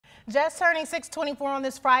Just turning 624 on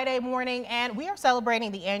this Friday morning, and we are celebrating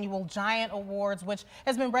the annual Giant Awards, which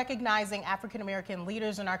has been recognizing African-American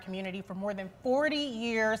leaders in our community for more than 40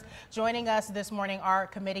 years. Joining us this morning are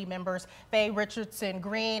committee members Faye Richardson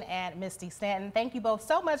Green and Misty Stanton. Thank you both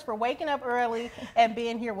so much for waking up early and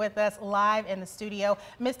being here with us live in the studio.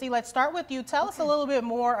 Misty, let's start with you. Tell us a little bit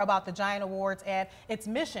more about the Giant Awards and its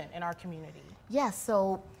mission in our community. Yes,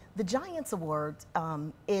 so the Giants Award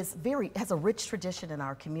has a rich tradition in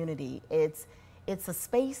our community. It's a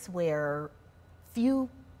space where few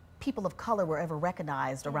people of color were ever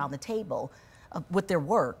recognized around the table with their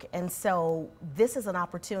work. And so this is an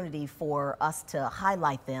opportunity for us to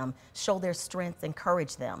highlight them, show their strengths,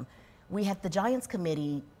 encourage them. The Giants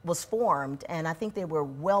Committee was formed, and I think they were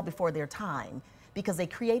well before their time, because they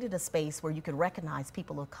created a space where you could recognize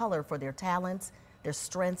people of color for their talents, their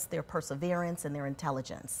strengths, their perseverance, and their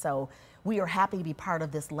intelligence. So we are happy to be part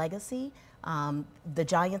of this legacy. The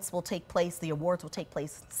Giants will take place, the awards will take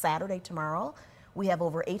place Saturday, tomorrow. We have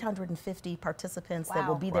over 850 participants that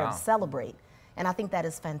will be there to celebrate. And I think that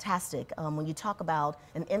is fantastic. When you talk about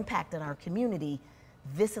an impact in our community,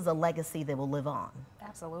 this is a legacy that will live on.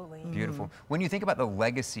 Absolutely. Beautiful. When you think about the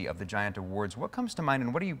legacy of the Giant Awards, what comes to mind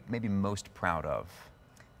and what are you maybe most proud of?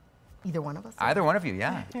 Either one of us? Either one of you,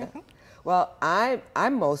 yeah. Well,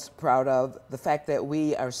 I'm most proud of the fact that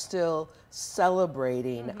we are still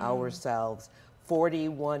celebrating ourselves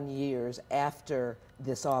 41 years after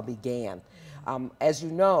this all began. As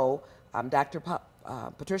you know, Dr.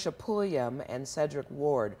 Patricia Pulliam and Cedric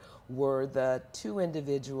Ward were the two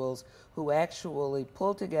individuals who actually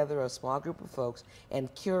pulled together a small group of folks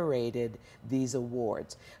and curated these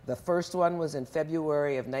awards. The first one was in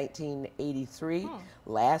February of 1983.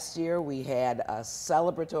 Last year we had a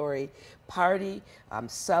celebratory party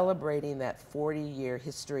celebrating that 40-year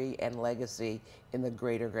history and legacy in the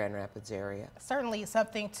greater Grand Rapids area. Certainly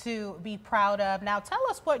something to be proud of. Now tell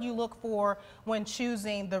us what you look for when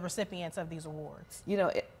choosing the recipients of these awards. You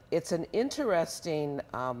know, it's an interesting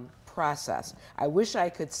process. I wish I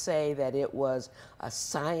could say that it was a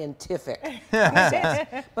scientific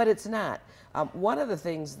process, but it's not. One of the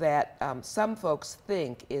things that some folks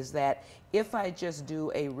think is that if I just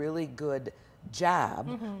do a really good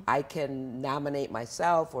job, I can nominate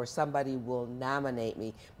myself or somebody will nominate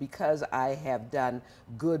me because I have done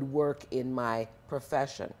good work in my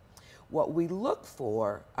profession. What we look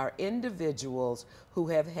for are individuals who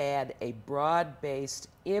have had a broad-based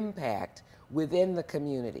impact within the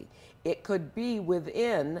community. It could be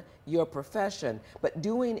within your profession, but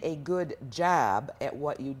doing a good job at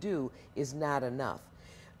what you do is not enough.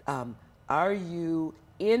 Are you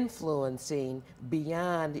influencing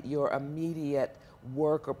beyond your immediate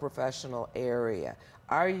work or professional area?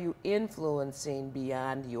 Are you influencing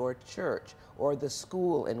beyond your church or the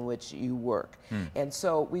school in which you work? And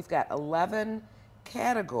so we've got 11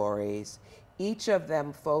 categories, each of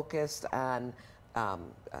them focused on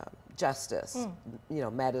justice, you know,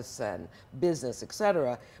 medicine, business,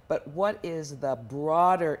 etc. But what is the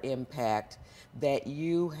broader impact that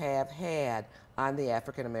you have had on the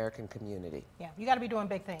African American community? Yeah, you got to be doing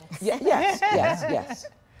big things. Yes.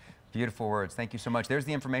 Beautiful words. Thank you so much. There's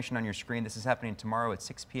the information on your screen. This is happening tomorrow at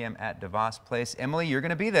 6 p.m. at DeVos Place. Emily, you're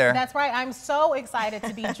going to be there. That's right. I'm so excited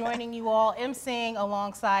to be joining you all, emceeing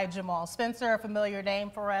alongside Jamal Spencer, a familiar name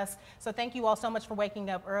for us. So thank you all so much for waking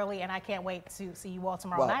up early, and I can't wait to see you all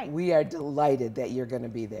tomorrow night. We are delighted that you're going to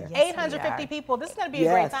be there. Yes, 850 people. This is going to be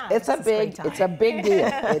a great time. It's a big deal.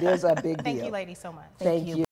 It is a big deal. Thank you, ladies, so much. Thank you.